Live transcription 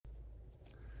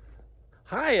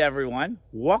Hi everyone,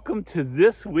 welcome to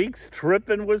this week's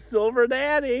Trippin' with Silver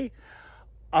Daddy.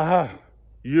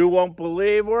 You won't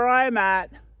believe where I'm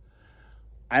at.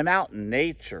 I'm out in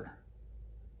nature.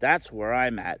 That's where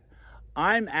I'm at.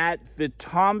 I'm at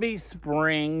Vitambi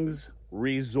Springs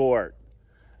Resort.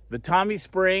 Vitambi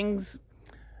Springs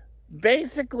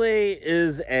basically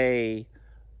is a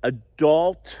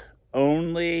adult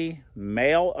only,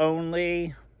 male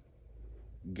only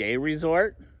gay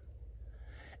resort.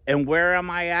 And where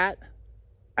am I at?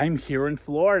 I'm here in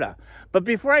Florida. But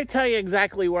before I tell you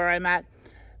exactly where I'm at,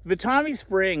 Vitambi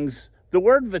Springs, the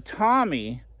word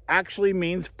Vitambi actually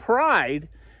means pride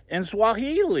in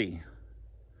Swahili.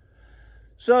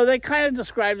 So they kind of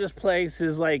describe this place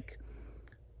as like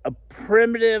a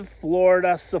primitive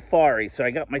Florida safari. So I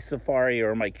got my safari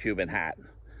or my Cuban hat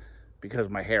because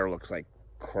my hair looks like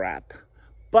crap.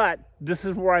 But this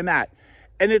is where I'm at.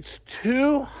 And it's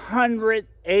 200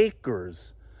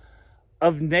 acres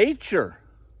of nature.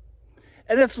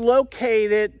 And it's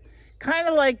located kind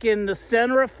of like in the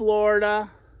center of Florida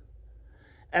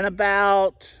and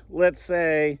about, let's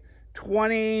say,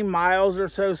 20 miles or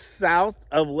so south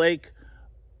of Lake,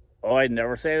 I'd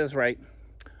never say this right,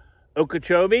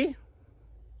 Okeechobee.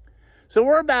 So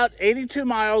we're about 82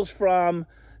 miles from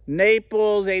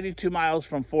Naples, 82 miles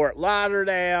from Fort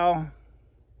Lauderdale.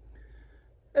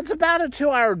 It's about a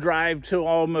 2-hour drive to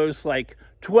almost like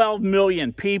 12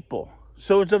 million people.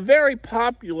 So it's a very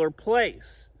popular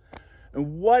place.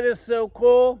 And what is so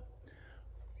cool?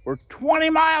 We're 20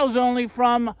 miles only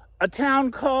from a town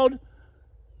called,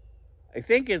 I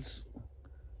think it's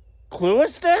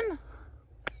Clewiston?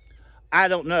 I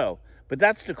don't know, but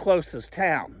that's the closest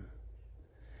town.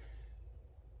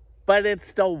 But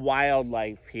it's the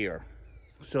wildlife here.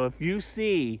 So if you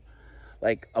see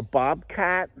like a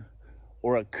bobcat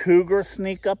or a cougar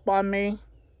sneak up on me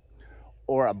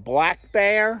or a black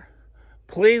bear,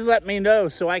 please let me know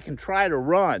so I can try to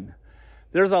run.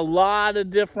 There's a lot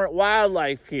of different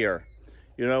wildlife here.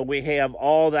 You know, we have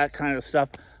all that kind of stuff.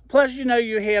 Plus, you know,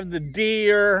 you have the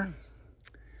deer.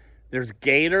 There's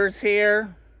gators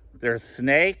here. There's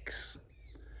snakes.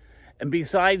 And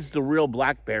besides the real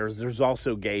black bears, there's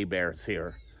also gay bears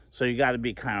here. So you got to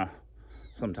be kind of,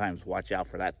 sometimes watch out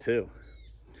for that too.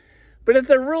 But it's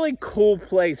a really cool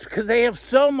place because they have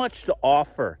so much to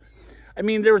offer. I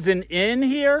mean, there's an inn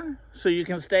here, so you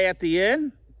can stay at the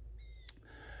inn.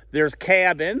 There's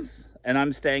cabins, and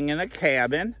I'm staying in a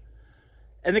cabin.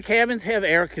 And the cabins have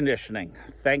air conditioning,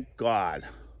 thank God.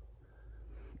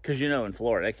 Because, you know, in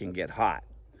Florida, it can get hot.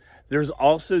 There's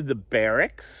also the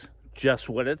barracks, just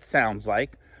what it sounds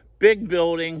like. Big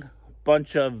building,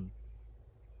 bunch of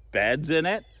beds in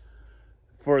it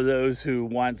for those who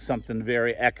want something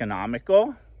very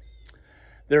economical.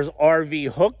 There's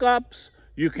RV hookups.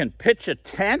 You can pitch a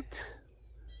tent.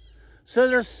 So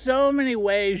there's so many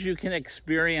ways you can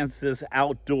experience this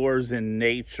outdoors in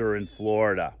nature in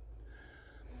Florida.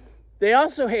 They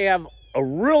also have a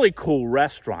really cool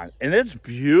restaurant, and it's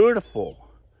beautiful.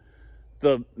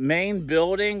 The main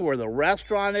building where the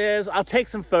restaurant is, I'll take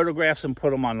some photographs and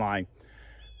put them online.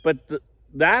 But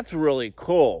that's really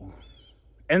cool.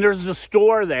 And there's a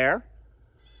store there,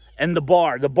 and the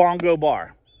bar, the Bongo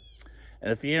Bar.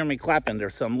 And if you hear me clapping,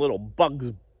 there's some little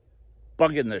bugs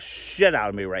bugging the shit out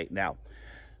of me right now.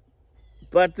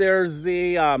 But there's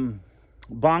the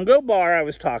Bongo Bar I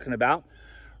was talking about.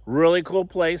 Really cool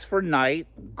place for night.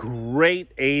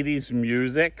 Great 80s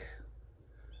music.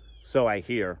 So I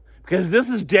hear. Because this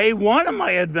is day one of my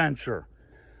adventure.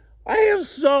 I have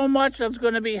so much that's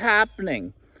going to be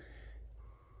happening.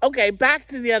 Okay, back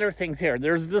to the other things here.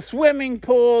 There's the swimming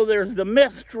pool. There's the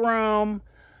mist room.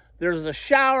 There's the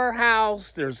shower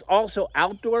house. There's also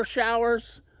outdoor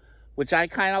showers, which I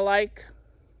kind of like.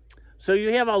 So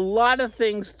you have a lot of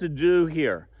things to do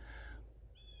here.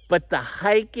 But the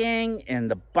hiking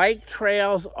and the bike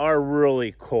trails are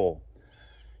really cool.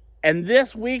 And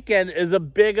this weekend is a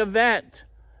big event.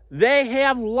 They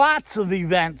have lots of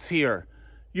events here.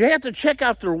 You have to check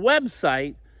out their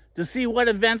website to see what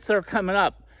events are coming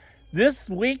up. This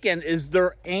weekend is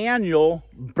their annual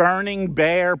Burning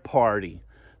Bear Party.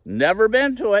 Never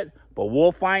been to it, but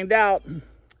we'll find out.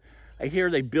 I hear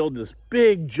they build this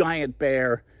big giant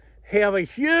bear, have a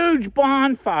huge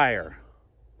bonfire.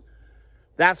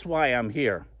 That's why I'm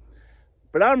here.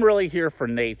 But I'm really here for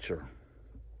nature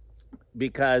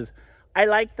because I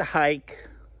like to hike.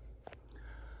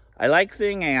 I like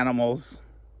seeing animals.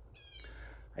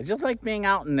 I just like being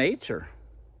out in nature.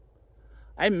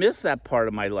 I miss that part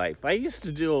of my life. I used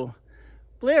to do,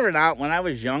 believe it or not, when I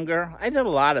was younger, I did a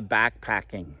lot of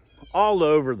backpacking all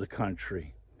over the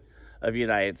country of the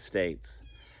United States.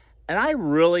 And I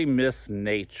really miss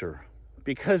nature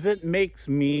because it makes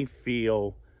me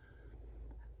feel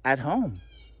at home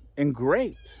and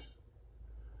great.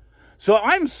 So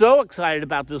I'm so excited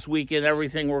about this weekend,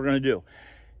 everything we're going to do.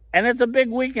 And it's a big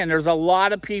weekend. There's a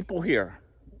lot of people here.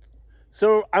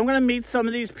 So I'm going to meet some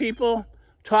of these people,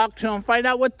 talk to them, find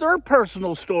out what their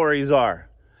personal stories are,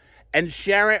 and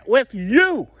share it with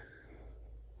you.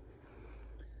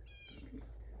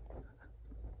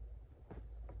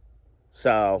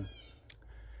 So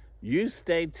you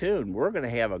stay tuned. We're going to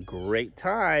have a great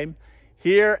time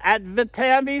here at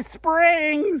Vitambi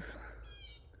Springs.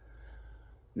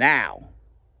 Now,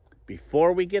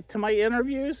 before we get to my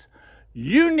interviews,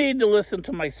 you need to listen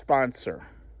to my sponsor.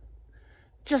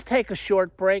 Just take a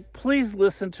short break. Please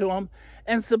listen to them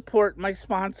and support my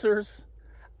sponsors.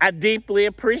 I deeply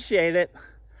appreciate it.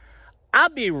 I'll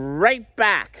be right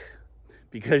back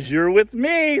because you're with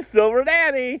me, Silver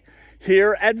Daddy,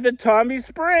 here at Vitambi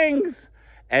Springs,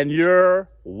 and you're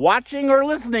watching or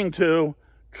listening to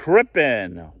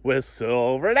Trippin' with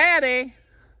Silver Daddy.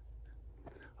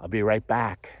 I'll be right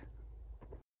back.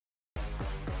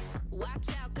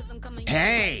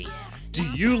 Hey, do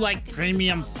you like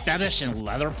premium fetish and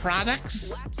leather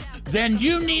products? Then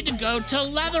you need to go to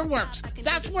Leatherworks.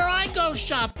 That's where I go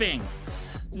shopping.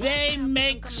 They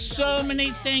make so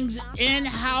many things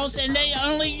in-house and they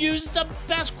only use the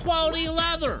best quality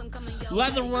leather.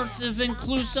 Leatherworks is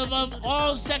inclusive of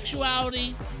all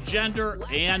sexuality, gender,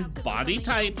 and body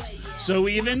types. So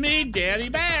even me, Daddy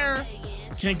Bear,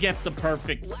 can get the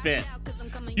perfect fit.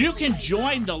 You can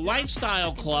join the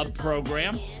Lifestyle Club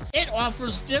program. It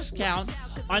offers discount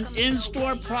on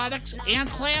in-store products and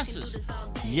classes.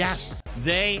 Yes,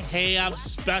 they have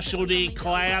specialty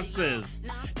classes.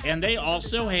 And they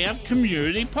also have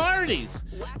community parties.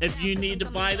 If you need to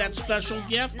buy that special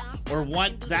gift or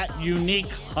want that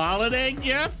unique holiday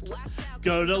gift,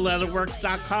 go to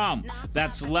leatherworks.com.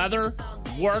 That's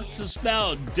Leatherworks is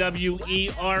spelled WERKS.com.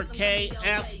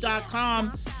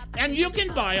 And you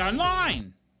can buy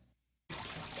online.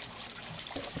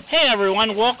 Hey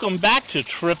everyone, welcome back to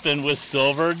Trippin' with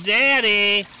Silver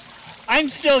Daddy. I'm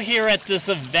still here at this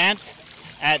event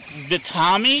at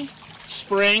Vitambi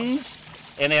Springs.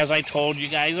 And as I told you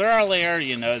guys earlier,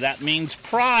 you know, that means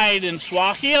pride in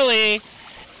Swahili.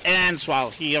 And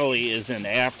Swahili is in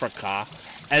Africa.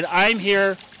 And I'm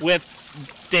here with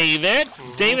David.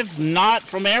 Mm-hmm. David's not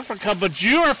from Africa, but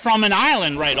you are from an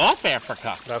island right off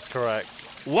Africa. That's correct.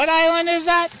 What island is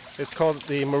that? It's called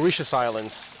the Mauritius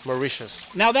Islands. Mauritius.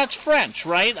 Now that's French,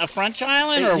 right? A French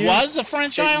island, was a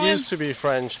French island? It used to be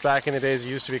French. Back in the days, it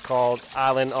used to be called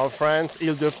Island of France,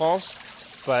 Île-de-France.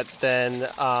 But then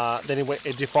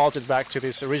it defaulted back to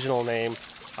this original name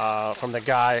from the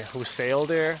guy who sailed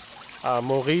there,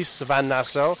 Maurice Van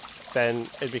Nassau. Then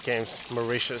it became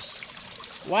Mauritius.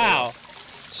 Wow.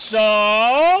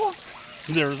 So,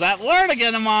 there's that word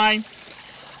again of mine.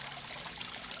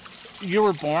 You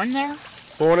were born there?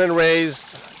 Born and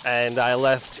raised, and I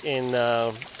left in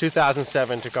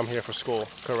 2007 to come here for school,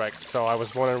 correct. So I was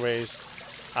born and raised.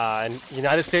 And the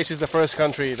United States is the first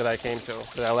country that I came to,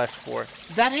 that I left for.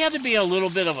 That had to be a little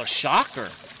bit of a shocker.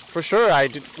 For sure.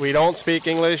 We don't speak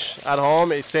English at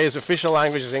home. It says official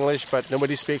language is English, but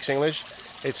nobody speaks English.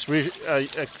 It's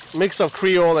a mix of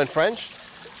Creole and French.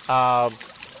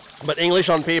 But English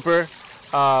on paper,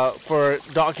 for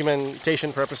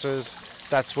documentation purposes,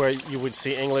 that's where you would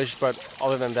see English. But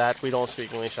other than that, we don't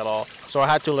speak English at all. So I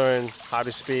had to learn how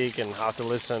to speak and how to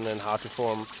listen and how to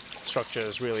form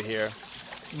structures really here.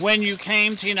 When you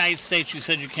came to the United States, you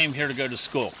said you came here to go to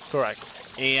school. Correct.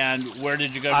 And where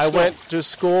did you go to school? I went to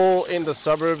school in the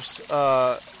suburbs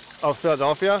of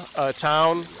Philadelphia, a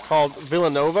town called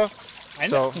Villanova.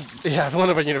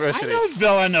 Villanova University. I know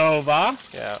Villanova.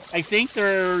 Yeah. I think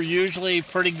they're usually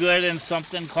pretty good in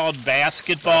something called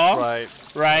basketball.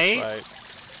 That's right. Right? That's right.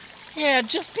 Yeah,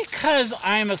 just because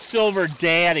I'm a silver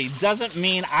daddy doesn't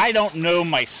mean I don't know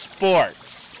my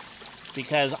sports.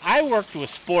 Because I worked with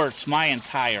sports my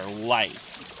entire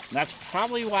life. That's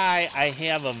probably why I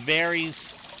have a very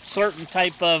certain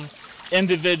type of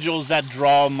individuals that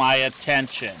draw my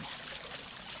attention.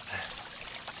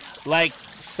 Like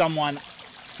someone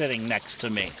sitting next to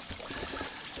me.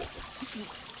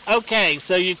 Okay,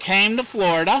 so you came to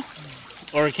Florida,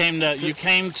 or you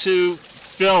came to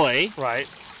Philly. Right.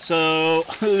 So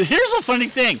here's a funny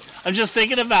thing. I'm just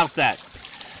thinking about that.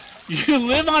 You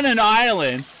live on an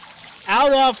island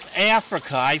out off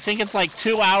Africa. I think it's like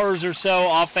 2 hours or so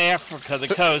off Africa, the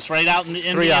coast, right out in the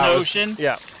Indian Ocean.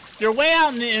 Yeah. You're way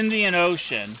out in the Indian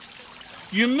Ocean.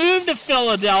 You move to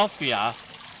Philadelphia,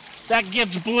 that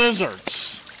gets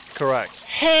blizzards. Correct.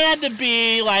 Had to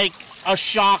be like a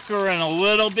shocker and a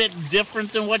little bit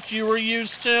different than what you were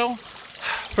used to.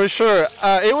 For sure.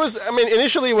 It was, I mean,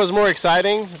 initially it was more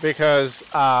exciting because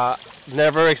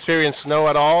never experienced snow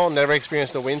at all, never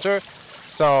experienced the winter.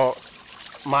 So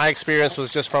my experience was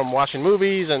just from watching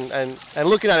movies and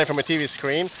looking at it from a TV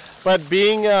screen. But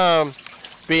being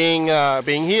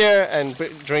here and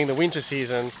during the winter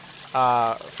season,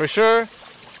 for sure,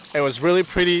 it was really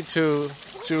pretty to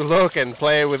look and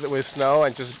play with snow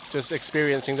and just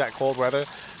experiencing that cold weather.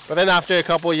 But then after a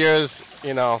couple of years,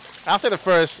 you know, after the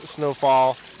first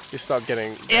snowfall, you start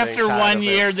getting after tired 1 of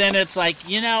year, it. then it's like,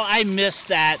 you know, I miss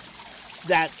that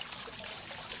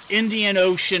Indian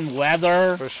Ocean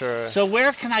weather. For sure. So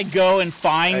where can I go and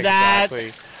find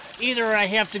Exactly. that? Either I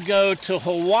have to go to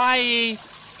Hawaii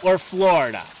or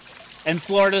Florida. And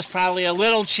Florida's probably a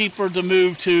little cheaper to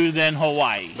move to than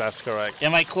Hawaii. That's correct.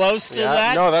 Am I close to Yeah,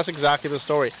 that? no, that's exactly the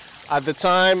story. At the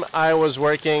time, I was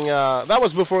working. That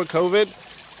was before COVID,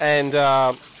 and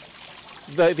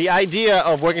the idea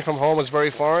of working from home was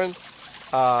very foreign.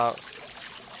 But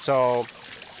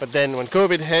then when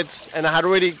COVID hits, and I had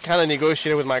already kind of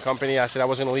negotiated with my company, I said I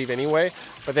was going to leave anyway.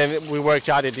 But then we worked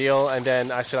out a deal, and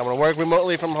then I said I'm going to work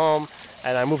remotely from home,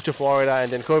 and I moved to Florida,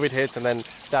 and then COVID hits, and then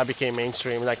that became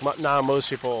mainstream. Like now, most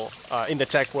people in the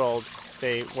tech world,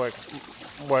 they work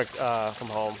from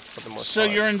home for the most So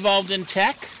part. you're involved in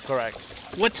tech? Correct.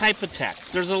 What type of tech?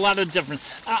 There's a lot of different.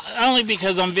 Only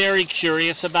because I'm very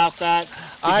curious about that.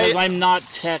 Because I'm not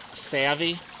tech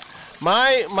savvy.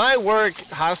 My work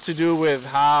has to do with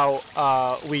how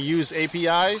we use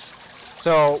APIs.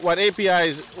 So what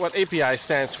API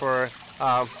stands for,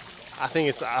 I think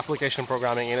it's Application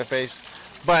Programming Interface.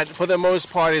 But for the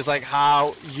most part, is like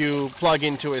how you plug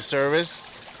into a service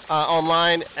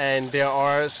online, and there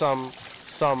are some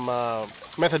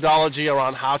methodology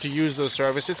around how to use those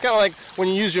services. It's kind of like when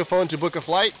you use your phone to book a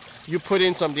flight, you put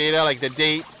in some data like the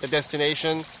date, the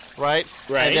destination, right?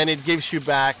 Right. And then it gives you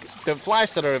back the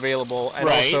flights that are available and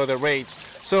Right. also the rates.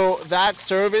 So that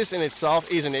service in itself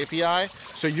is an API.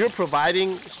 So you're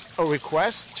providing a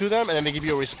request to them, and then they give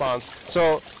you a response.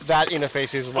 So that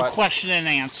interface is A what. question and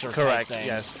answer type Correct, thing.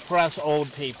 yes. For us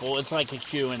old people, it's like a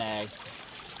Q&A.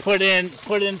 Put in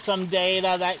some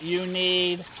data that you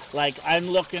need. Like I'm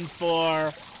looking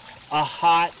for a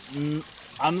hot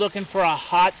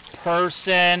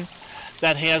person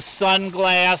that has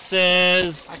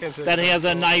sunglasses, I can see that that. has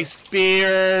a nice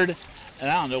beard, and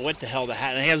I don't know what the hell the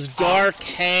hat. It has dark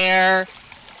hair,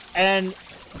 and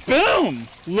boom!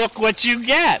 Look what you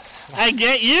get. I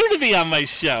get you to be on my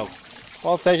show.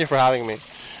 Well, thank you for having me.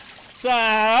 So,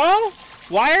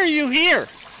 why are you here?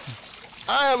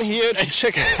 I am here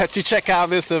to check out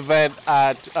this event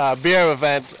beer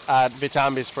event at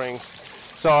Vitambi Springs.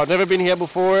 So I've never been here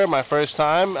before. My first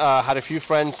time. Had a few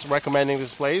friends recommending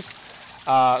this place.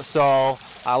 So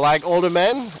I like older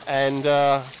men, and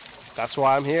that's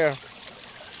why I'm here.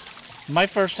 My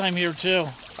first time here too.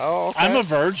 Oh, okay. I'm a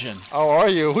virgin. Oh, are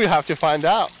you? We have to find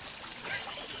out.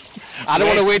 I don't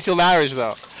want to wait till marriage,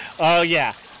 though. Oh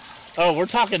yeah. Oh, we're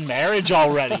talking marriage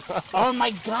already. Oh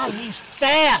my God, he's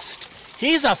fast.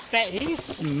 He's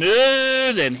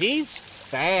smooth and he's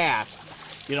fast.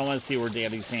 You don't want to see where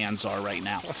Daddy's hands are right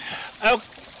now.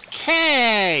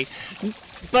 Okay.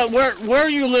 But where are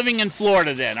you living in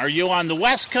Florida then? Are you on the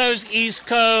West Coast, East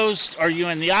Coast? Are you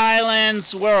in the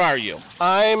islands? Where are you?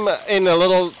 I'm in a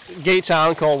little gay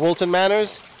town called Wilton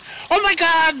Manors. Oh my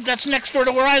God, that's next door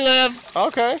to where I live.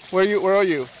 Okay. Where are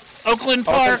you? Oakland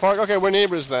Park. Oakland Park. Okay, we're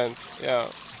neighbors then. Yeah.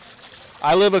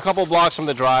 I live a couple blocks from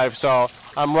the drive, so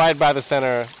I'm right by the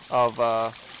center of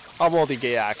all the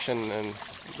gay action and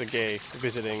the gay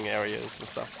visiting areas and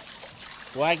stuff.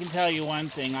 Well, I can tell you one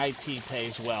thing, IT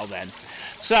pays well then.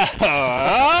 So,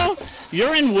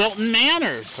 you're in Wilton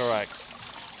Manors. Correct.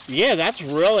 Yeah, that's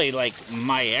really like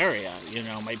my area. You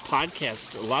know, my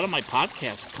podcast, a lot of my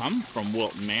podcasts come from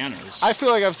Wilton Manors. I feel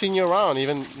like I've seen you around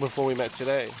even before we met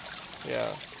today. Yeah.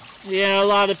 Yeah, a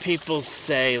lot of people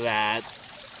say that.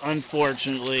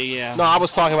 Unfortunately, yeah. No, I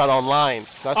was talking about online.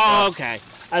 That's Okay.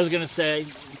 I was going to say,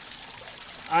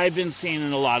 I've been seen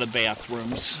in a lot of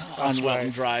bathrooms on Wilton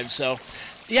right. Drive, so...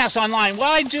 Yes, online.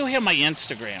 Well, I do have my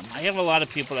Instagram. I have a lot of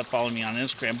people that follow me on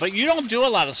Instagram, but you don't do a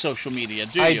lot of social media,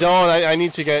 do you? I don't. I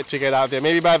need to get out there.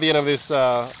 Maybe by the end of this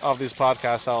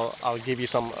podcast, I'll give you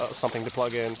something to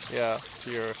plug in. Yeah,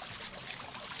 to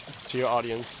your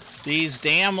audience. These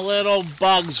damn little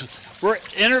bugs. We're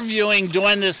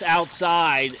doing this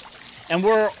outside, and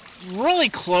we're really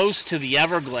close to the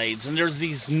Everglades, and there's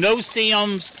these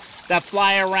no-see-ums that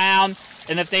fly around.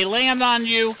 And if they land on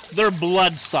you, they're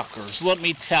bloodsuckers, let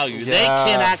me tell you. Yeah. They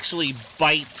can actually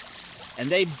bite, and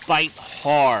they bite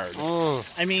hard. Mm.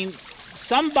 I mean,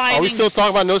 some biting. Are we still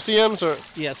talking about no-see-ums? Or?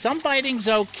 Yeah, some biting's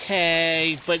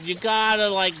okay, but you gotta,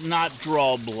 not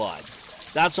draw blood.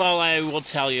 That's all I will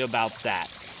tell you about that.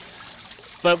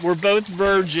 But we're both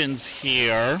virgins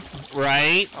here,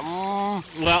 right? Well,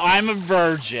 I'm a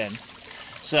virgin.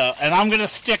 So, and I'm going to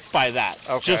stick by that.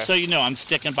 Okay. Just so you know, I'm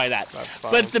sticking by that. That's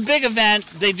fine. But the big event,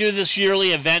 they do this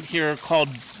yearly event here called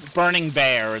Burning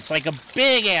Bear. It's like a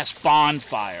big-ass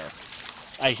bonfire,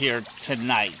 I hear,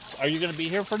 tonight. Are you going to be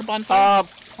here for the bonfire?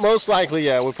 Most likely,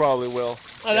 yeah. We probably will.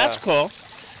 Oh, that's cool.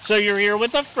 So you're here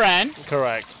with a friend.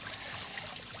 Correct.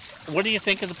 What do you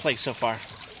think of the place so far?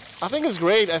 I think it's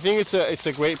great. I think it's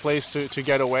a great place to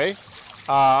get away.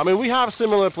 We have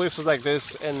similar places like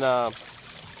this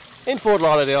in Fort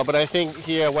Lauderdale, but I think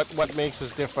here what makes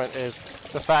us different is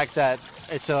the fact that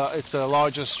it's a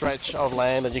larger stretch of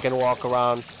land that you can walk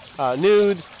around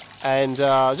nude, and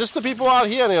just the people out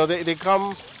here, they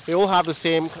come, they all have the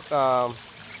same, I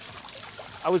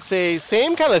would say,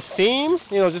 same kind of theme.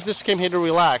 Just came here to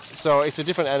relax, so it's a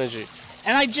different energy.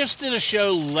 And I just did a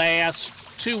show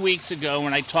 2 weeks ago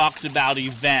when I talked about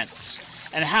events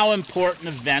and how important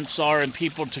events are and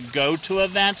people to go to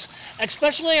events,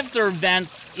 especially if they're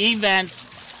events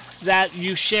that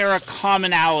you share a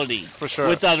commonality For sure.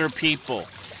 with other people.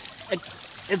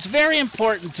 It's very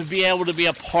important to be able to be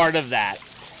a part of that.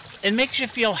 It makes you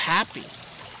feel happy.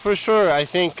 For sure. I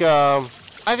think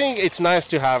it's nice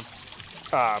to have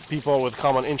people with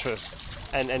common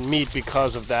interests and meet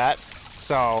because of that.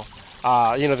 So,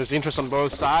 there's interest on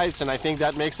both sides, and I think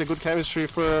that makes a good chemistry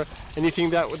for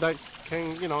anything that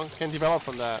can develop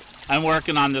from that. I'm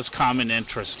working on this common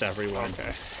interest, everyone.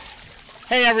 Okay.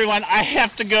 Hey, everyone, I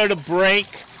have to go to break.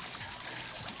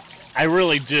 I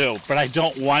really do, but I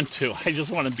don't want to. I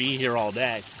just want to be here all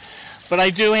day. But I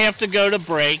do have to go to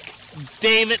break.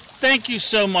 David, thank you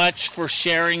so much for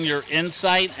sharing your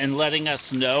insight and letting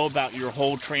us know about your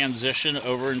whole transition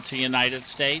over into the United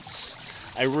States.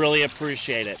 I really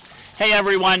appreciate it. Hey,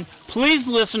 everyone, please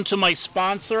listen to my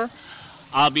sponsor.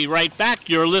 I'll be right back.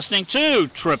 You're listening to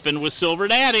Trippin' with Silver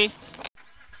Daddy.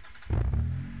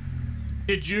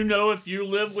 Did you know if you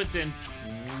live within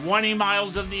 20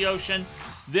 miles of the ocean,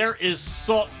 there is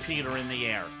saltpeter in the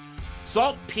air?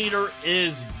 Saltpeter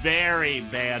is very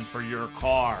bad for your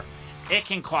car. It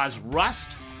can cause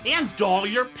rust and dull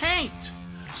your paint.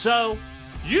 So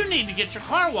you need to get your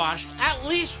car washed at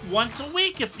least once a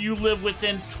week if you live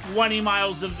within 20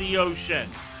 miles of the ocean.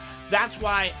 That's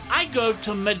why I go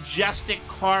to Majestic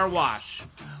Car Wash.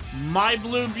 My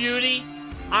Blue Beauty,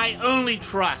 I only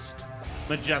trust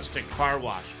Majestic Car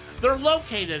Wash. They're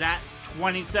located at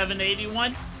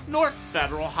 2781 North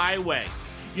Federal Highway.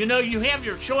 You have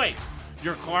your choice.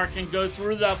 Your car can go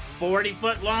through the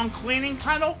 40-foot long cleaning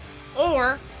tunnel,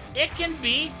 or it can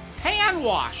be hand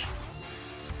washed.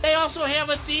 They also have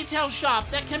a detail shop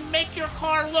that can make your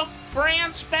car look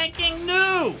brand spanking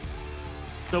new.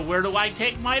 So where do I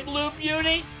take my Blue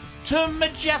Beauty? To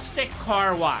Majestic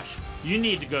Car Wash. You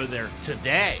need to go there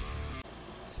today.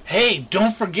 Hey,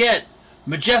 don't forget,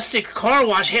 Majestic Car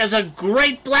Wash has a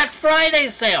great Black Friday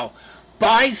sale.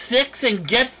 Buy 6 and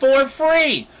get 4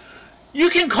 free. You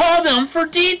can call them for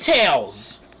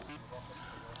details.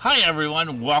 Hi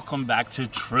everyone, welcome back to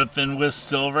Trippin' with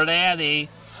Silver Daddy.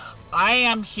 I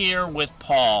am here with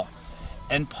Paul,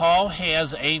 and Paul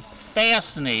has a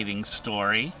fascinating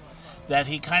story that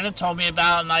he kind of told me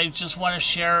about, and I just want to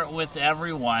share it with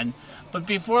everyone. But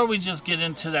before we just get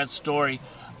into that story,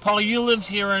 Paul, you lived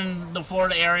here in the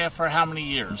Florida area for how many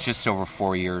years? Just over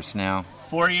 4 years now.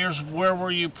 4 years? Where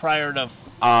were you prior to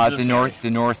the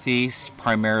Northeast,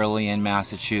 primarily in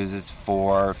Massachusetts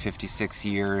for 56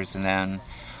 years, and then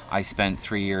I spent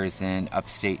 3 years in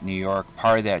upstate New York,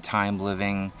 part of that time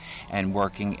living and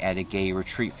working at a gay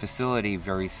retreat facility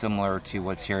very similar to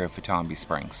what's here at Vitambi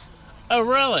Springs. Oh,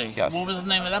 really? Yes. What was the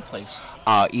name of that place?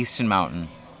 Easton Mountain.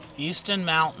 Easton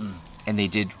Mountain. And they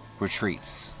did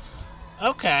retreats.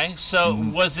 Okay, so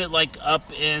was it like up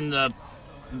in the...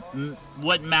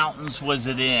 What mountains was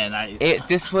it in?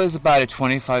 This was about a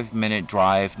 25-minute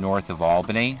drive north of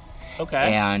Albany.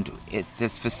 Okay. And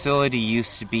this facility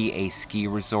used to be a ski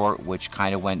resort, which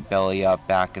kind of went belly up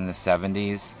back in the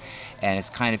 70s. And it's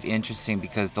kind of interesting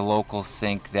because the locals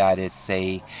think that it's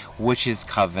a witch's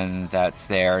coven that's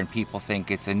there, and people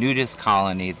think it's a nudist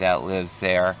colony that lives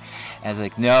there. And it's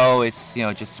like, no, it's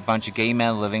just a bunch of gay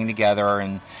men living together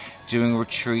and doing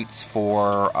retreats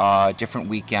for different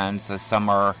weekends. So some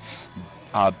are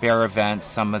bear events,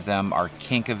 some of them are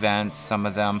kink events, some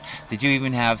of them, they do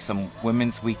even have some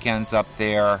women's weekends up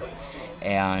there.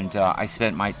 And I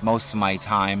spent most of my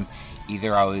time,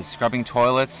 either I was scrubbing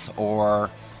toilets or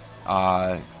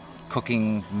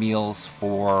cooking meals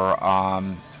for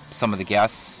some of the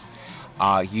guests.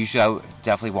 Usually I would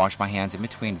definitely wash my hands in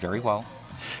between very well.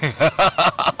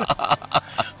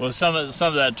 Well, some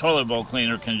of that toilet bowl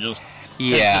cleaner can just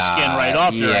take the skin right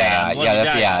off your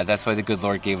hand. That's why the good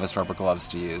Lord gave us rubber gloves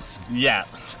to use. Yeah,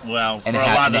 well,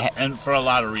 for a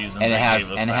lot of reasons. And it has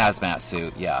a hazmat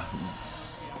suit. Yeah.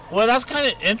 Well, that's kind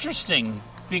of interesting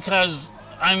because,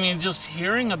 I mean, just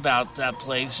hearing about that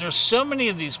place, there's so many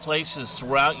of these places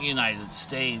throughout the United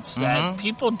States that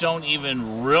people don't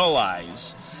even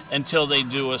realize until they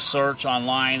do a search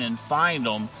online and find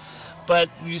them. But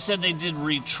you said they did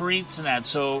retreats and that,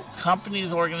 so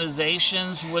companies,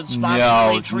 organizations would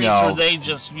sponsor retreats, or they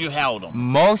just, you held them?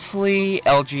 Mostly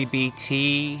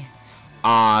LGBT.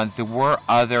 There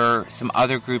were some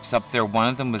other groups up there. One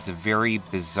of them was a very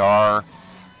bizarre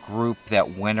group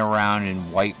that went around in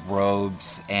white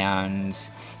robes and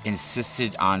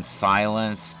insisted on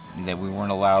silence, that we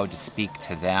weren't allowed to speak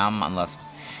to them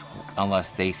unless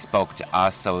they spoke to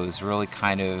us. So it was really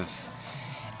kind of,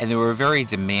 and they were a very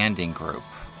demanding group.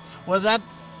 Well,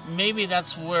 maybe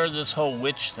that's where this whole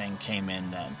witch thing came in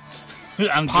then.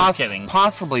 I'm just kidding.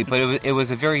 Possibly, but it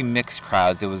was a very mixed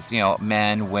crowd. There was,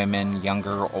 men, women,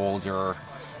 younger, older,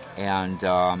 and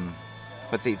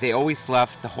but they always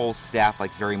left the whole staff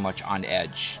like very much on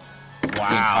edge. Wow.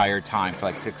 The entire time for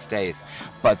like 6 days.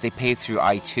 But they paid through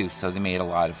I-2, so they made a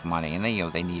lot of money, and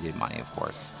they needed money, of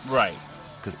course. Right.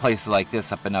 Because places like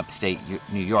this up in upstate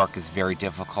New York is very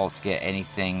difficult to get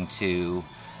anything to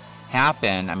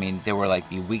happen. I mean, there were like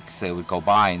weeks that would go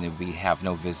by and there would have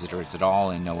no visitors at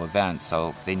all and no events,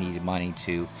 so they needed money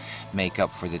to make up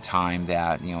for the time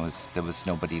that there was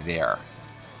nobody there.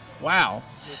 Wow.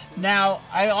 Now,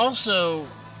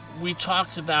 we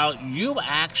talked about, you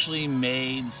actually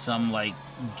made some like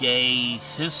gay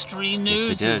history news.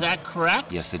 Yes, I did. Is that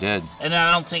correct? Yes, I did. And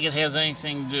I don't think it has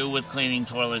anything to do with cleaning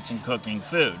toilets and cooking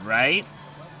food, right?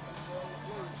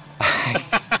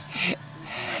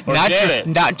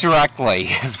 Not directly,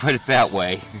 let's put it that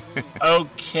way.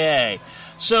 Okay.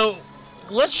 So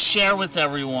let's share with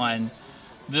everyone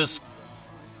this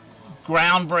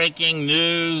groundbreaking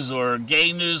news or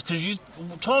gay news, because you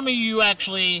told me you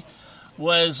actually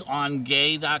was on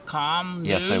gay.com news.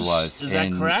 Yes, I was. Is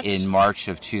that correct? In March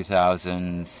of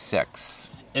 2006.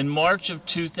 In March of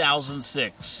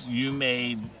 2006, you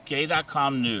made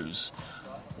gay.com news.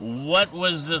 What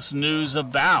was this news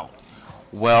about?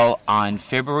 Well, on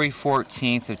February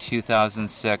 14th of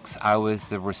 2006, I was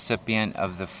the recipient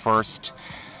of the first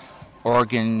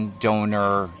organ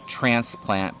donor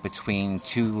transplant between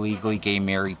two legally gay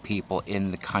married people in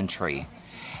the country.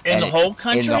 In the whole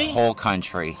country? In the whole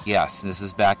country, yes. This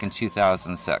is back in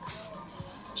 2006.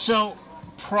 So,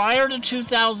 prior to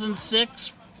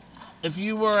 2006, if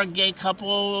you were a gay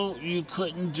couple, you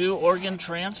couldn't do organ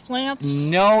transplants?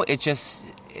 No, it just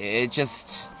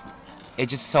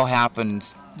so happened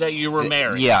that you were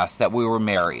married. Yes, that we were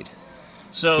married.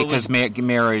 So because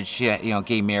marriage,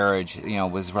 gay marriage,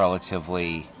 was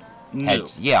relatively new.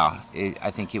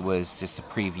 I think it was just the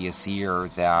previous year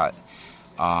that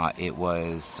it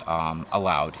was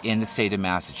allowed in the state of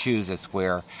Massachusetts,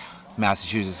 where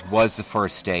Massachusetts was the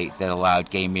first state that allowed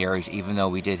gay marriage, even though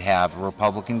we did have a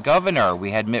Republican governor.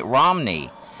 We had Mitt Romney.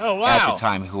 Oh, wow. At the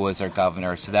time, who was our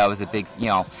governor, so that was a big,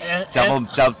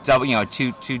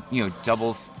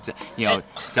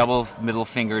 double middle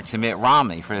finger to Mitt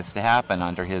Romney for this to happen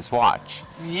under his watch.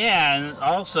 Yeah, and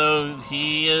also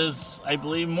he is, I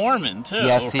believe, Mormon too.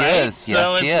 Yes, right? He is. So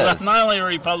yes, it's he is. not only a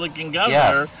Republican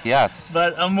governor, yes,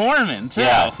 but a Mormon too.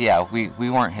 Yes, yeah, we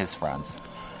weren't his friends.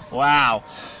 Wow.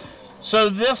 So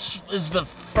this is the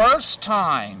first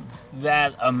time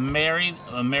that a married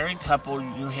couple,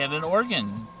 you had an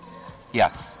organ.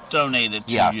 Yes. Donated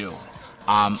to yes. you.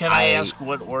 Can I ask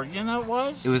what organ it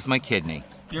was? It was my kidney.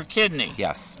 Your kidney?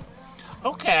 Yes.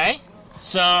 Okay.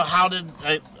 So how did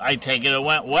I take it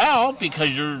went well,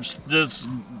 because you're this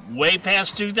way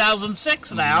past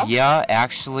 2006 now. Yeah,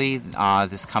 actually,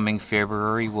 this coming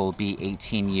February will be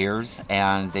 18 years,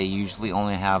 and they usually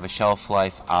only have a shelf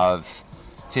life of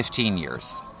 15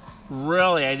 years.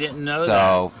 Really? I didn't know that.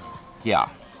 So, yeah.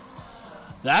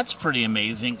 That's pretty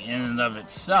amazing in and of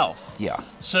itself. Yeah.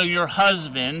 So your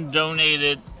husband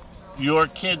donated your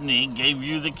kidney, gave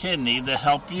you the kidney to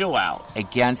help you out.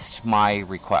 Against my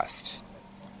request.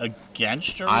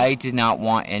 Against your? I did not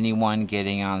want anyone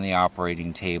getting on the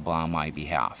operating table on my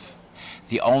behalf.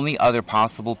 The only other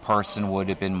possible person would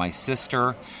have been my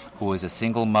sister, who was a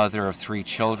single mother of 3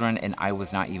 children, and I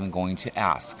was not even going to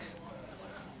ask.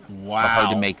 Wow. For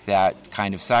her to make that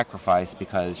kind of sacrifice,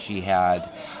 because she had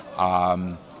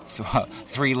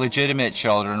 3 legitimate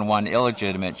children, 1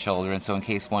 illegitimate children. So in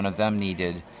case one of them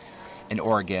needed an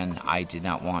organ, I did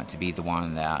not want to be the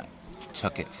one that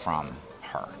took it from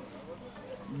her.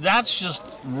 That's just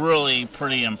really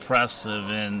pretty impressive,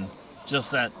 and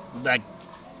just that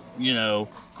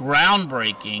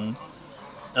groundbreaking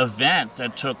event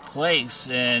that took place.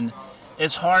 And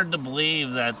it's hard to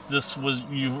believe that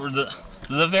you were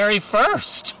the very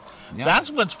first. Yeah.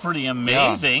 That's what's pretty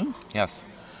amazing. Yeah. Yes.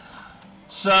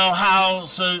 So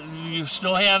you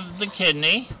still have the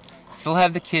kidney? Still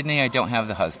have the kidney. I don't have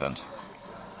the husband.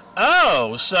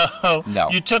 Oh, so No.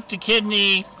 You took the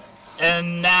kidney,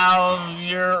 and now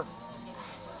you're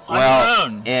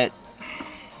on your own.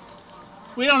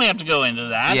 We don't have to go into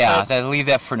that. Yeah, leave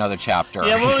that for another chapter.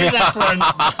 Yeah, we'll leave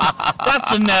that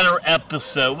that's another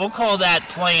episode. We'll call that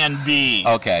Plan B.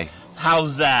 Okay.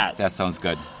 How's that? That sounds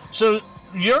good. So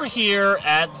you're here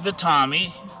at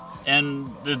Vitambi,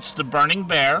 and it's the Burning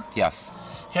Bear. Yes.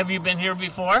 Have you been here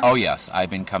before? Oh, yes. I've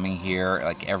been coming here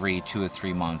like every 2 or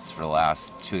 3 months for the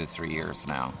last 2 to 3 years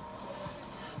now.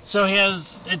 So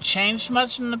has it changed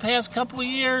much in the past couple of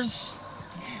years?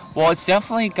 Well, it's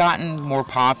definitely gotten more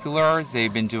popular.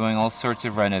 They've been doing all sorts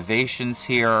of renovations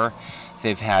here.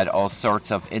 They've had all sorts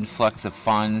of influx of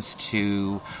funds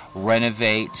to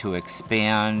renovate, to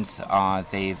expand.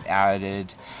 They've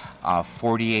added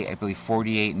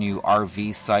 48 new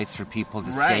RV sites for people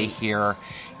to stay here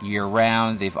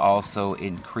year-round. They've also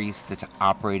increased the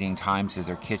operating times of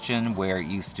their kitchen, where it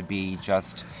used to be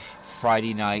just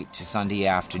Friday night to Sunday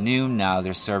afternoon. Now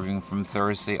they're serving from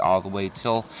Thursday all the way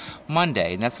till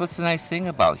Monday. And that's what's the nice thing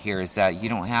about here, is that you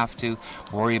don't have to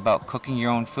worry about cooking your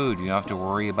own food. You don't have to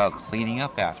worry about cleaning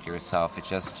up after yourself. It's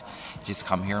just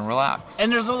come here and relax.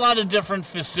 And there's a lot of different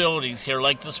facilities here.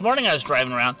 Like this morning I was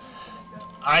driving around.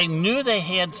 I knew they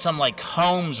had some like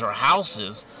homes or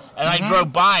houses, and I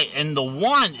drove by, and the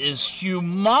one is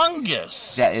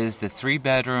humongous. That is the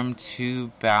 3-bedroom,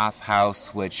 2-bath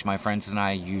house, which my friends and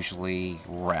I usually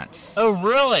rent. Oh,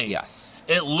 really? Yes.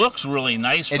 It looks really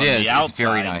nice from the outside. It's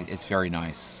very nice. It's very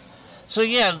nice. So,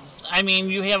 yeah, I mean,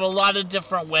 you have a lot of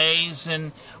different ways,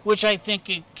 and which I think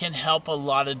it can help a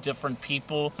lot of different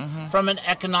people from an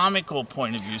economical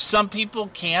point of view. Some people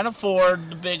can't afford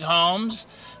the big homes,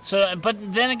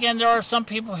 but then again, there are some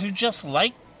people who just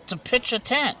like to pitch a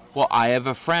tent. Well, I have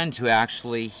a friend who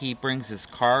actually, he brings his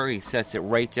car, he sets it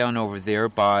right down over there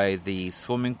by the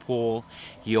swimming pool.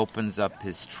 He opens up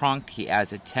his trunk, he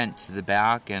adds a tent to the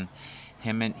back, and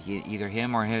either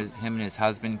him and his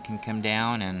husband can come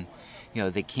down, and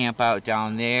they camp out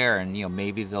down there, and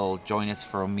maybe they'll join us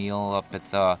for a meal up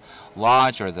at the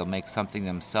lodge, or they'll make something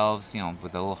themselves,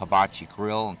 with a little hibachi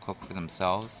grill, and cook for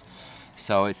themselves.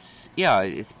 So it's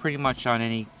pretty much on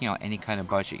any kind of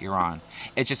budget you're on.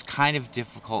 It's just kind of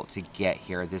difficult to get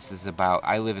here.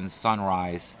 I live in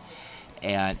Sunrise,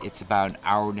 and it's about an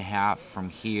hour and a half from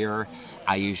here.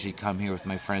 I usually come here with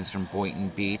my friends from Boynton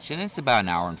Beach, and it's about an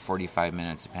hour and 45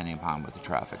 minutes, depending upon what the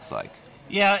traffic's like.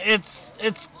 Yeah, it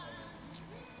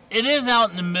is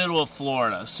out in the middle of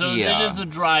Florida, so it is a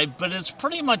drive, but it's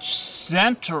pretty much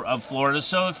center of Florida.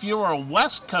 So if you're a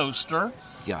West Coaster,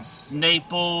 yes,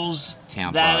 Naples,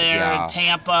 Tampa, that area,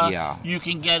 Tampa, you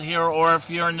can get here. Or if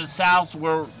you're in the South,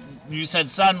 where you said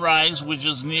Sunrise, which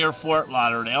is near Fort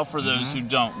Lauderdale, for those who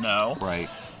don't know, right,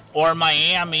 or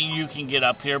Miami, you can get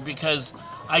up here, because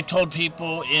I told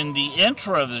people in the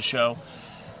intro of the show,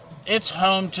 it's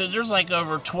home to, there's like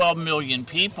over 12 million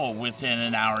people within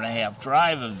an hour and a half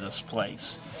drive of this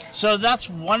place. So that's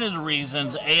one of the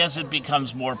reasons, as it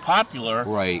becomes more popular,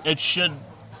 it should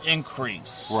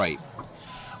increase. Right.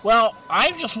 Well,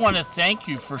 I just want to thank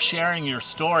you for sharing your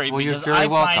story, because I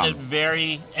find it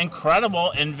very incredible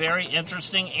and very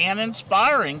interesting and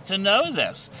inspiring to know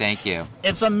this. Thank you.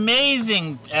 It's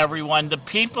amazing, everyone, the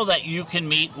people that you can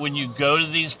meet when you go to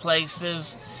these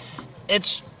places.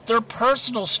 It's their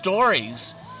personal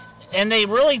stories, and they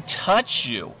really touch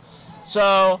you.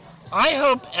 So I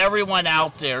hope everyone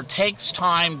out there takes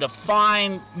time to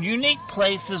find unique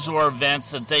places or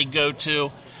events that they go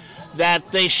to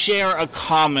that they share a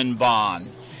common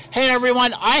bond. Hey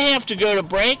everyone, I have to go to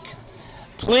break.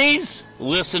 Please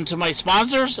listen to my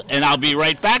sponsors, and I'll be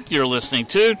right back. You're listening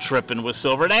to Trippin' with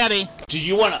Silver Daddy. Do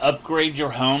you want to upgrade your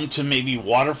home to maybe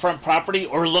waterfront property,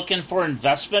 or looking for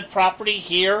investment property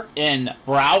here in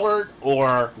Broward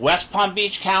or West Palm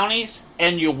Beach counties,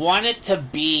 and you want it to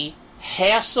be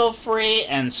hassle-free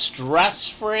and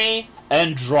stress-free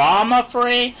and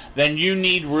drama-free? Then you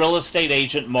need real estate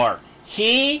agent Mark.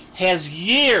 He has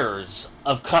years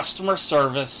of customer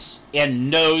service and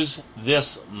knows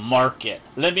this market.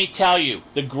 Let me tell you,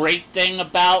 the great thing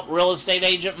about Real Estate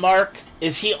Agent Mark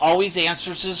is he always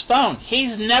answers his phone.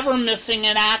 He's never missing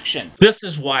an action. This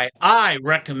is why I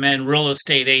recommend Real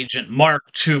Estate Agent Mark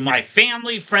to my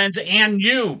family, friends, and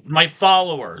you, my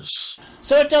followers.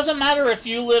 So it doesn't matter if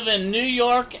you live in New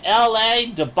York, LA,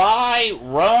 Dubai,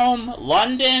 Rome,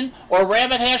 London, or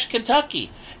Rabbit Hash, Kentucky.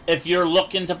 If you're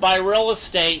looking to buy real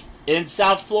estate in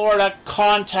South Florida,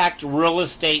 contact Real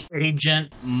Estate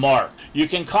Agent Mark. You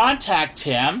can contact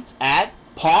him at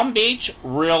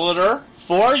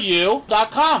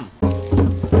PalmBeachRealtor4U.com.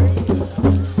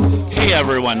 Hey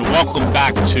everyone, welcome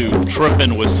back to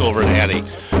Trippin' with Silver Daddy.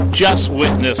 Just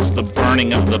witnessed the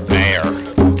burning of the bear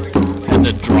and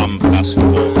the drum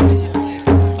festival.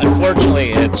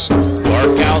 Unfortunately, it's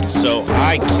dark out, so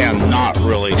I cannot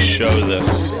really show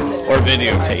this or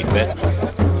videotape it.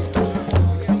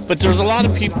 But there's a lot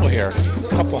of people here, a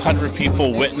couple hundred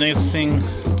people witnessing.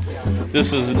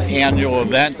 This is an annual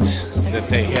event that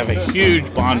they have a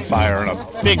huge bonfire and a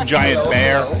big giant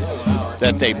bear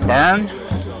that they burn.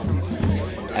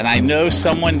 And I know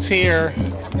someone's here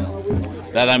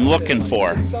that I'm looking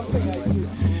for.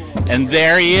 And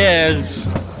there he is,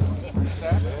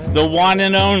 the one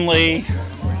and only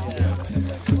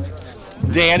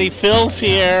Daddy Phil's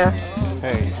here.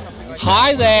 Hey.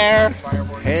 Hi there.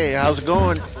 Hey, how's it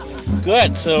going?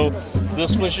 Good. So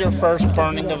this was your first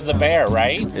burning of the bear,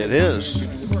 right? It is.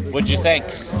 What'd you think?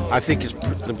 I think it's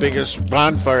the biggest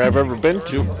bonfire I've ever been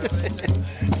to.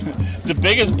 The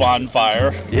biggest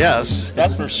bonfire. Yes.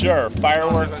 That's for sure.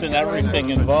 Fireworks and everything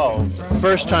involved.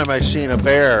 First time I seen a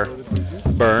bear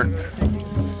burnt,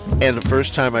 and the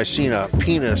first time I seen a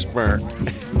penis burnt.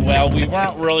 Well, we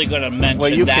weren't really going to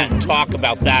mention and talk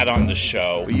about that on the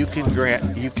show. You can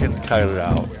cut it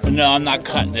out. No, I'm not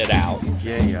cutting it out.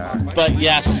 Yeah, you are. But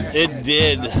yes, it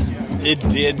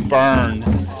did burn,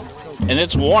 and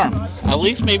it's warm. At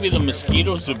least maybe the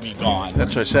mosquitoes would be gone.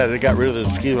 That's what I said. It got rid of the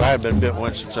mosquito. I haven't been bit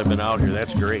once since I've been out here.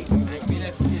 That's great.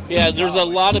 Yeah, there's a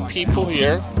lot of people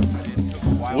here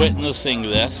witnessing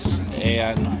this,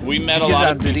 and we met a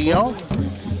lot of people. Video?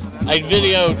 I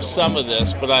videoed some of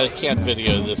this, but I can't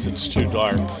video this. It's too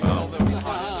dark.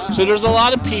 So there's a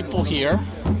lot of people here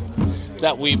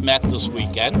that we met this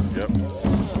weekend. Yep.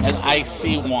 And I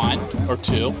see one or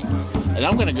two, and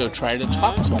I'm going to go try to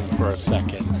talk to them for a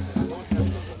second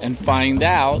and find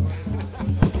out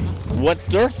what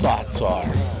their thoughts are.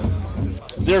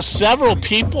 There's several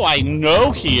people I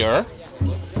know here.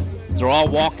 They're all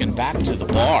walking back to the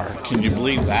bar. Can you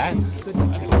believe that?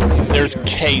 There's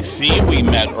Casey we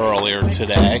met earlier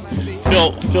today.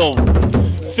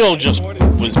 Phil just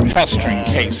was pestering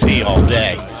Casey all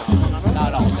day.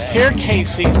 Here,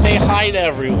 Casey, say hi to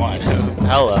everyone.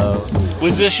 Hello.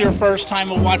 Was this your first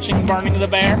time of watching Burning the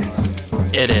Bear?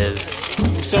 It is.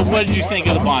 So what did you think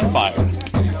of the bonfire?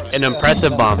 An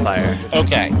impressive bonfire.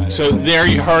 Okay, so there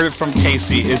you heard it from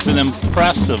Casey. It's an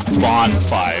impressive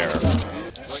bonfire.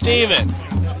 Steven,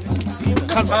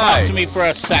 come talk to me for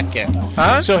a second.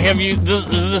 Huh? So have you,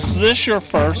 is this your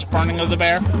first Burning of the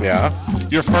Bear? Yeah,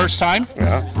 Your first time?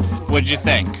 yeah. What'd you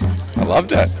think? I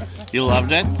loved it. You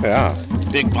loved it? Yeah.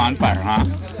 Big bonfire, huh?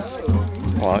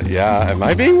 Well, yeah. Am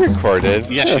I being recorded?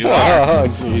 Yes, you are. Oh,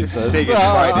 Jesus. Biggest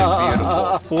bride is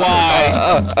beautiful.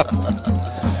 Why?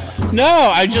 No,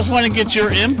 I just want to get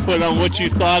your input on what you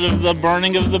thought of the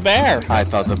Burning of the Bear. I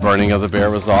thought the burning of the bear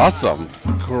was awesome.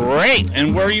 Great.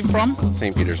 And where are you from?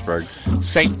 St. Petersburg.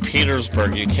 St.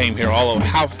 Petersburg. You came here all over.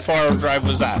 How far a drive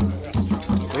was that?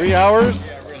 3 hours?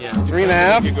 Yeah.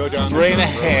 3.5?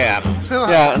 3.5.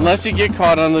 Yeah, unless you get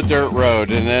caught on the dirt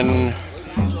road, and then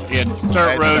Yeah,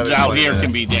 dirt roads out here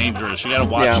can be dangerous. You got to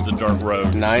watch the dirt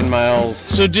roads. 9 miles.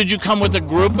 So did you come with a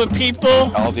group of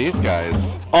people? All these guys.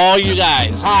 All you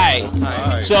guys.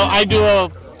 Hi. So I do a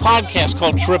podcast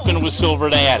called Trippin' with Silver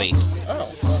Daddy.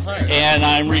 And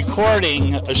I'm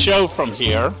recording a show from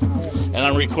here. And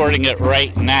I'm recording it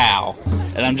right now.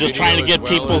 And I'm just trying to get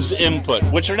people's input.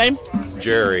 What's your name?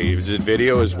 Jerry, is it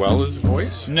video as well as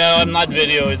voice? No, I'm not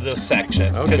videoing this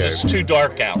section because Okay. it's too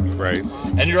dark out. Right.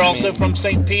 And you're also from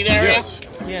St. Pete area? Yes.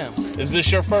 Yeah. Is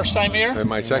this your first time here? And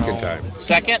my second time.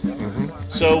 Second? Mm-hmm.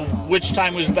 So which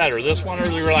time was better, this one or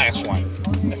your last one?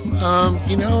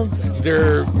 You know,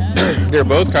 they're they're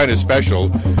both kind of special.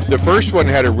 The first one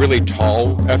had a really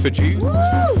tall effigy,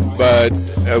 but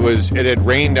it had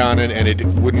rained on it and it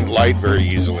wouldn't light very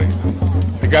easily.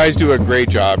 The guys do a great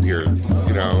job here,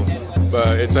 you know.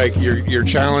 But it's like you're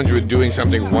challenged with doing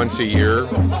something once a year,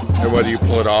 and whether you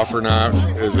pull it off or not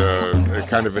is a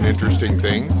kind of an interesting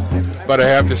thing. But I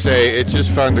have to say, it's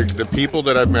just fun. The people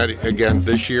that I've met again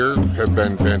this year have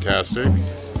been fantastic.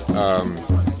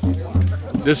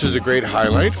 This is a great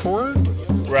highlight for it.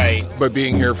 Right. But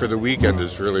being here for the weekend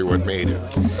is really what made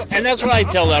it. And that's what I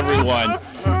tell everyone.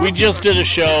 We just did a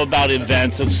show about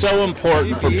events. It's so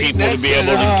important for people to be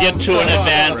able to get to an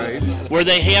event where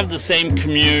they have the same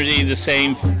community, the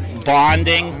same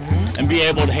bonding, and be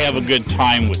able to have a good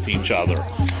time with each other.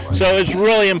 So it's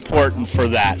really important for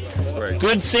that. Right.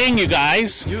 Good seeing you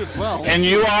guys. You as well. And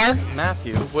you are?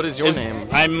 Matthew. What is your name?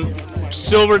 I'm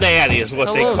Silver Daddy is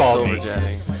what they call Silver me.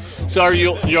 Daddy. So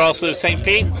you're also St.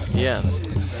 Pete? Yes.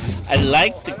 I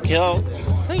like the kilt.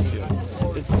 Thank you.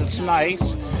 It's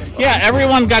nice. Yeah,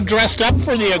 everyone got dressed up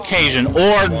for the occasion,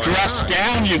 or dressed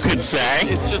down, you could say,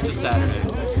 It's just a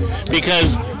Saturday.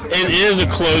 because it is a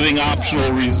clothing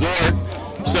optional resort.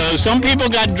 So some people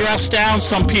got dressed down,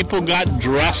 some people got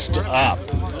dressed up.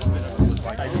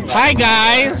 Hi,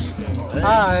 guys.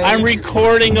 Hi. I'm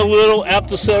recording a little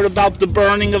episode about the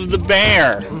burning of the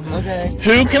bear. Okay.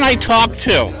 Who can I talk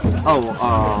to?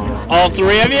 Oh, All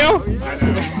three of you?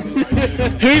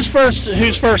 Who's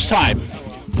first time?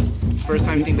 first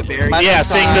time seeing the bear? Yeah,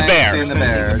 seeing the bear. Seeing the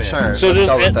bear, sure. So Let's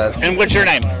go with this, this. and what's your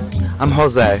name? I'm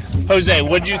Jose. Jose,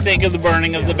 what did you think of the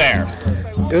burning of the bear?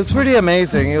 It was pretty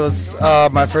amazing. It was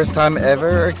my first time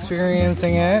ever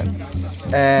experiencing it.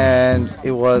 And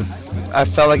I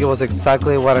felt like it was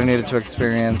exactly what I needed to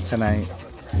experience tonight.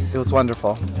 It was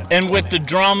wonderful. And with the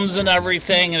drums and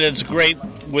everything, and it's great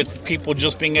with people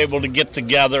just being able to get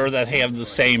together that have the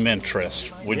same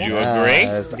interest. Would you agree?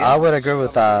 Yes, I would agree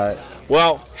with that.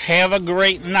 Well, have a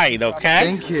great night, okay?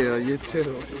 Thank you. You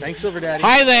too. Thanks, Silver Daddy.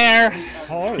 Hi there.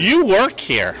 You work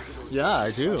here. Yeah,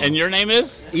 I do. And your name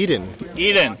is? Eden.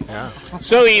 Eden. Yeah.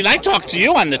 So, Eden, I talked to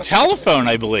you on the telephone,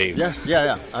 I believe. Yes,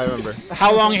 yeah, I remember.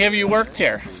 How long have you worked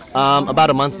here? About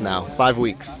a month now, 5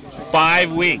 weeks.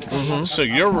 5 weeks. Mm-hmm. So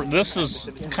this is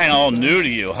kind of all new to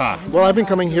you, huh? Well, I've been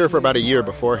coming here for about a year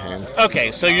beforehand.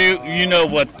 Okay, so you know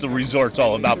what the resort's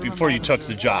all about before you took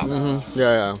the job. Mm-hmm.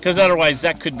 Yeah. Because otherwise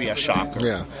that could be a shocker.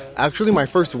 Yeah. Actually, my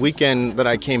first weekend that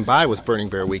I came by was Burning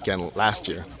Bear weekend last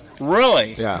year.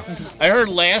 Really? Yeah. I heard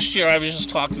last year, I was just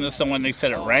talking to someone, they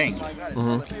said it rained.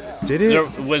 Mm-hmm. Did it?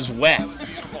 It was wet.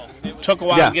 Took a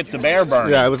while to get the bear burned.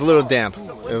 Yeah, it was a little damp.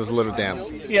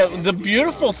 Yeah, the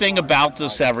beautiful thing about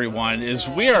this, everyone, is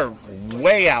we are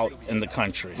way out in the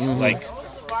country. Mm-hmm. Like,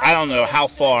 I don't know how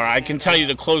far. I can tell you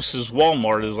the closest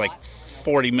Walmart is like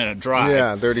 40-minute drive.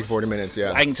 Yeah, 30, 40 minutes,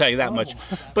 yeah. I can tell you that much.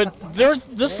 But there's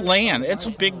this land. It's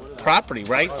a big property,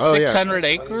 right? Oh, 600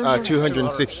 acres?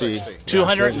 260.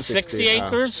 260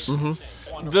 acres? Mm-hmm.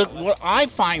 What I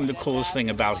find the coolest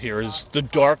thing about here is the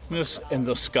darkness in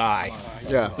the sky.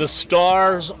 Yeah. The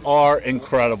stars are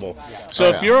incredible. So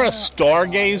if you're a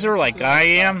stargazer like I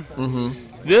am,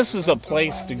 this is a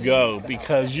place to go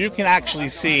because you can actually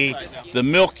see the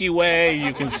Milky Way,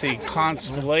 you can see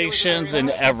constellations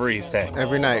and everything.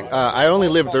 Every night. I only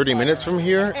live 30 minutes from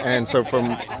here, and so from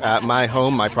my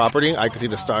home, my property, I can see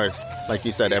the stars, like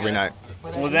you said, every night.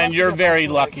 Well, then you're very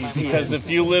lucky because if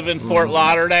you live in Fort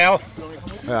Lauderdale,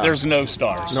 there's no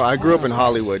stars. No, I grew up in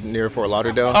Hollywood near Fort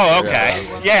Lauderdale. Oh, okay.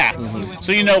 Yeah.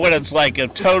 So you know what it's like, a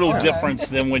total difference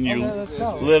than when you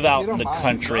live out in the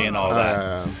country and all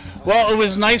that. Well, it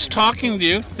was nice talking to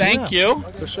you. Thank you.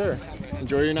 For sure.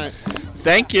 Enjoy your night.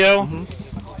 Thank you.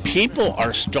 People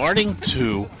are starting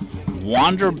to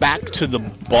wander back to the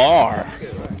bar.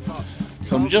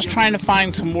 So I'm just trying to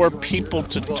find some more people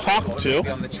to talk to.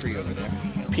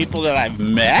 People that I've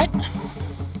met.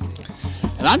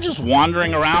 And I'm just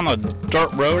wandering around a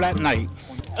dirt road at night.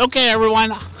 Okay,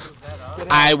 everyone.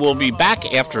 I will be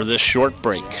back after this short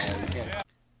break.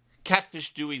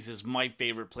 Catfish Dewey's is my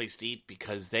favorite place to eat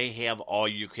because they have all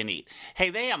you can eat. Hey,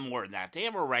 they have more than that. They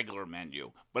have a regular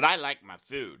menu, but I like my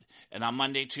food. And on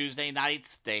Monday, Tuesday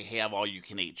nights, they have all you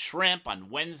can eat shrimp.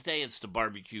 On Wednesday, it's the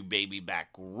barbecue baby back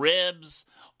ribs.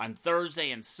 On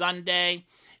Thursday and Sunday,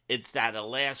 it's that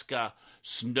Alaska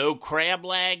snow crab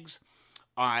legs.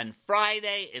 On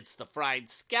Friday, it's the fried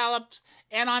scallops.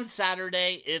 And on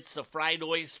Saturday, it's the fried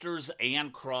oysters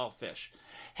and crawfish.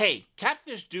 Hey,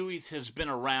 Catfish Dewey's has been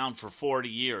around for 40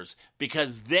 years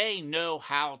because they know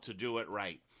how to do it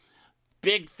right.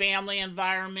 Big family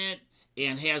environment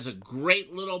and has a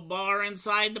great little bar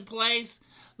inside the place.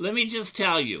 Let me just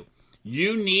tell you,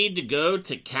 you need to go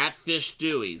to Catfish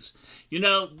Dewey's. You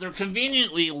know, they're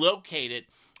conveniently located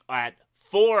at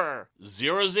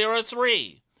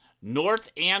 4003 North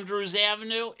Andrews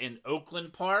Avenue in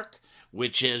Oakland Park,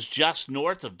 which is just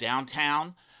north of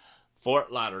downtown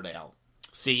Fort Lauderdale.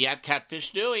 See you at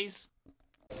Catfish Dewey's.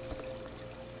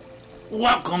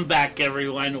 Welcome back,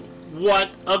 everyone. what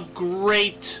a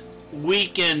great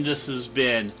weekend this has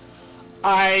been.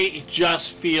 I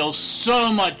just feel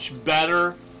so much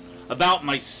better about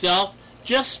myself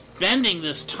just spending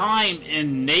this time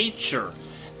in nature.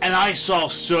 And I saw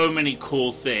so many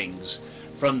cool things.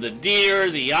 From the deer,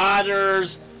 the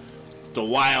otters, the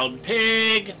wild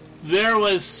pig. There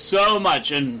was so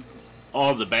much, and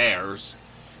all the bears.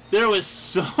 There was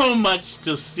so much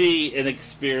to see and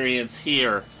experience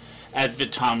here at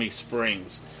Vitambi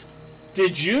Springs.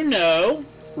 Did you know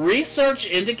research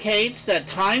indicates that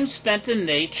time spent in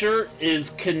nature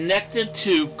is connected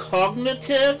to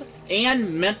cognitive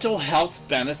and mental health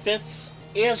benefits,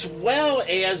 as well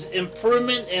as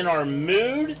improvement in our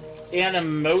mood and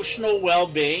emotional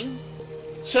well-being?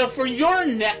 So for your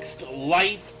next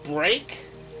life break,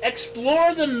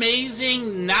 explore the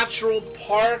amazing natural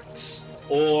parks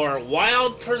or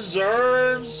wild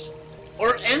preserves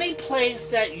or any place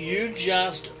that you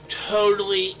just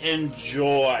totally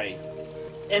enjoy.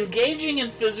 Engaging in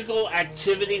physical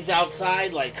activities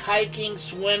outside like hiking,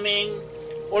 swimming,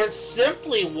 or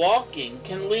simply walking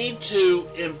can lead to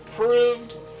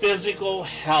improved physical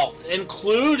health,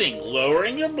 including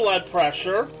lowering your blood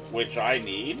pressure, which I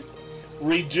need,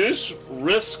 reduce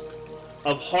risk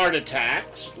of heart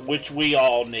attacks, which we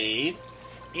all need,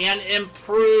 and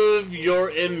improve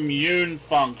your immune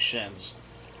functions.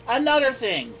 Another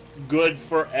thing, good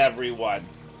for everyone.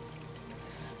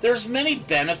 There's many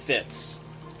benefits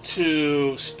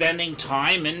to spending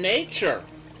time in nature,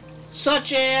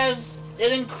 such as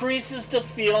it increases the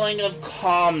feeling of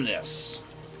calmness.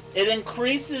 It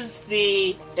increases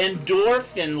the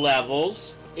endorphin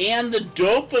levels and the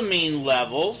dopamine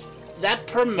levels that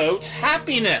promotes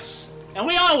happiness. And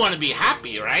we all want to be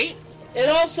happy, right? It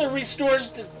also restores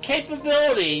the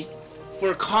capability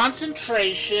for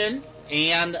concentration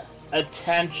and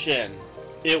attention.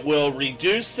 It will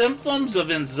reduce symptoms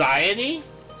of anxiety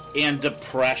and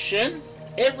depression.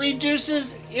 It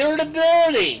reduces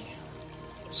irritability.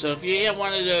 So if you have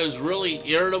one of those really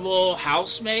irritable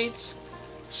housemates,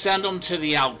 send them to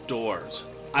the outdoors.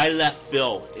 I left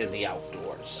Phil in the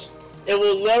outdoors. It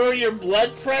will lower your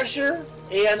blood pressure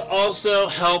and also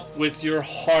help with your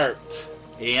heart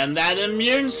and that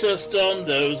immune system.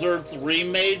 Those are three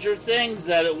major things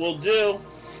that it will do.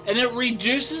 And it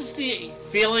reduces the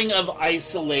feeling of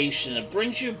isolation. It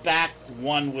brings you back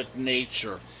one with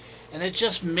nature. And it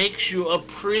just makes you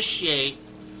appreciate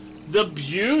the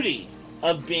beauty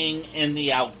of being in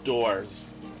the outdoors.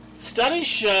 Studies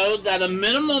show that a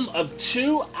minimum of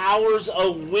 2 hours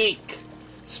a week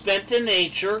spent in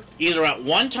nature, either at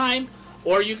one time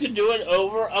or you could do it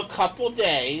over a couple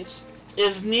days,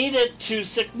 is needed to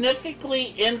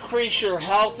significantly increase your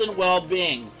health and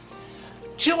well-being.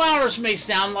 2 hours may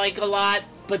sound like a lot,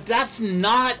 but that's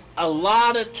not a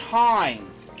lot of time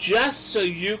just so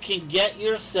you can get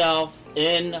yourself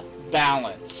in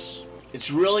balance.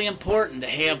 It's really important to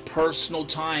have personal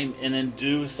time and then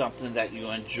do something that you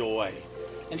enjoy.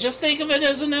 And just think of it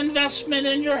as an investment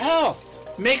in your health.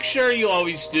 Make sure you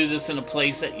always do this in a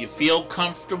place that you feel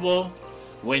comfortable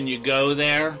when you go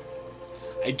there.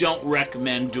 I don't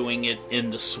recommend doing it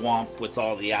in the swamp with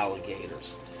all the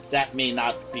alligators. That may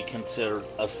not be considered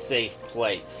a safe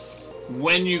place.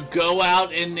 When you go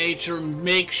out in nature,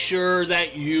 make sure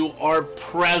that you are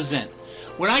present.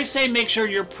 When I say make sure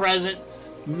you're present,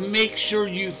 make sure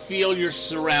you feel your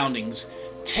surroundings.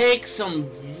 Take some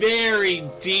very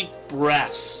deep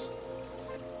breaths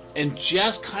and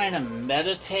just kind of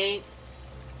meditate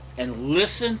and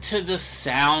listen to the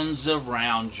sounds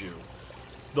around you.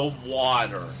 The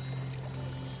water,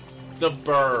 the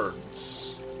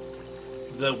birds,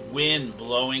 the wind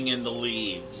blowing in the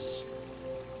leaves.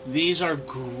 These are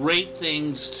great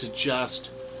things to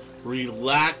just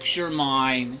relax your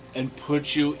mind and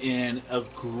put you in a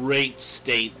great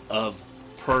state of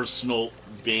personal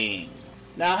being.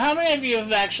 Now, how many of you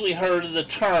have actually heard of the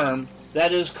term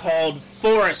that is called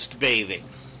forest bathing?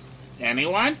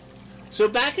 Anyone? So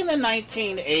back in the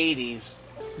 1980s,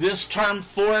 this term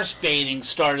forest bathing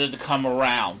started to come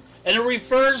around, and it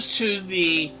refers to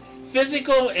the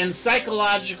physical and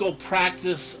psychological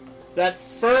practice that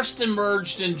first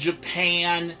emerged in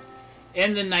Japan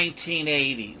in the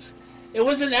 1980s. It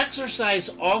was an exercise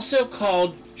also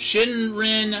called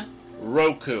Shinrin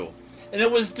Roku, and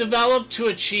it was developed to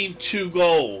achieve two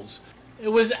goals. It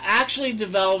was actually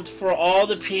developed for all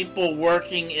the people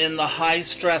working in the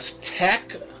high-stress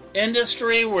tech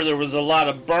industry where there was a lot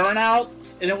of burnout,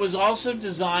 and it was also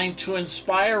designed to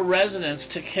inspire residents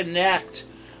to connect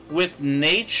with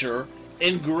nature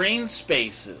in green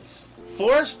spaces.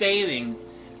 Forest bathing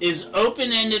is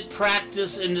open-ended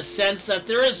practice in the sense that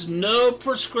there is no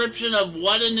prescription of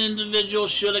what an individual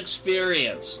should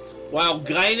experience. While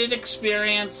guided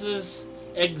experiences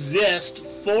exist,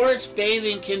 forest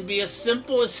bathing can be as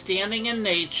simple as standing in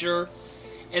nature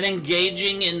and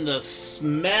engaging in the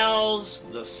smells,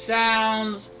 the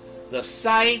sounds, the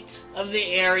sight of the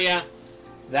area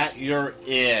that you're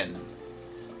in.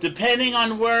 Depending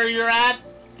on where you're at,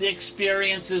 the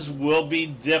experiences will be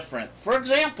different. For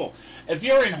example, if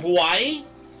you're in Hawaii,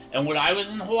 and when I was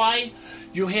in Hawaii,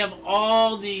 you have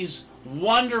all these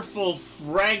wonderful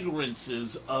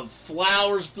fragrances of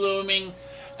flowers blooming,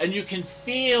 and you can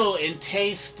feel and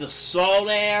taste the salt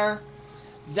air.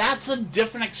 That's a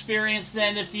different experience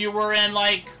than if you were in,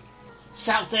 like,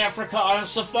 South Africa on a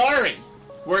safari,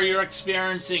 where you're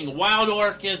experiencing wild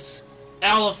orchids,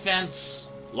 elephants,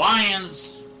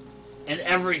 lions, and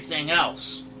everything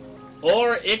else.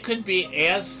 Or it could be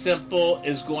as simple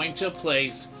as going to a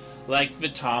place like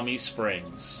Vitambi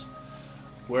Springs,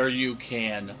 where you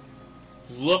can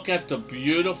look at the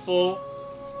beautiful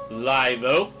live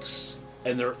oaks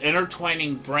and their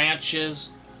intertwining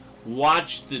branches,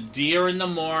 watch the deer in the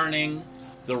morning,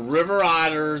 the river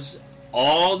otters,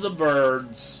 all the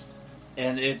birds,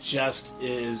 and it just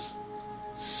is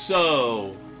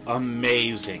so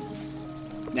amazing.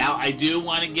 Now, I do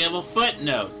want to give a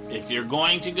footnote. If you're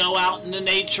going to go out into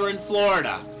nature in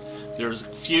Florida, there's a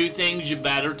few things you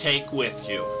better take with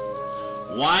you.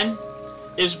 One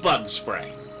is bug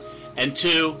spray, and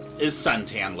two is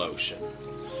suntan lotion.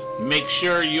 Make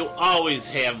sure you always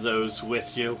have those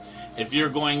with you if you're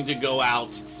going to go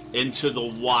out into the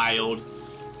wild,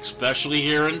 especially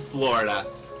here in Florida.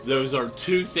 Those are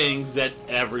two things that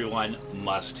everyone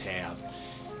must have.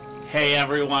 Hey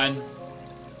everyone,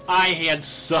 I had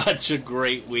such a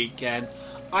great weekend.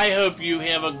 I hope you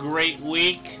have a great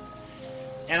week.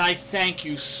 And I thank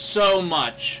you so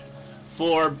much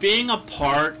for being a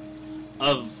part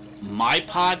of my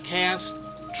podcast,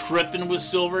 Trippin' with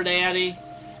Silver Daddy.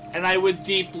 And I would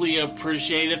deeply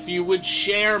appreciate if you would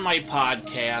share my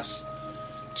podcast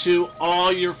to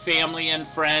all your family and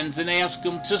friends and ask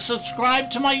them to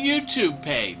subscribe to my YouTube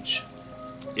page.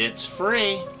 It's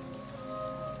free.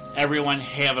 Everyone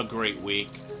have a great week.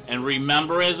 And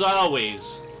remember, as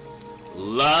always,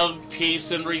 love,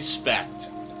 peace, and respect.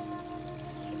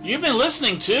 You've been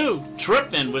listening to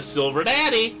Trippin' with Silver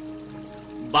Daddy.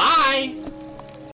 Bye.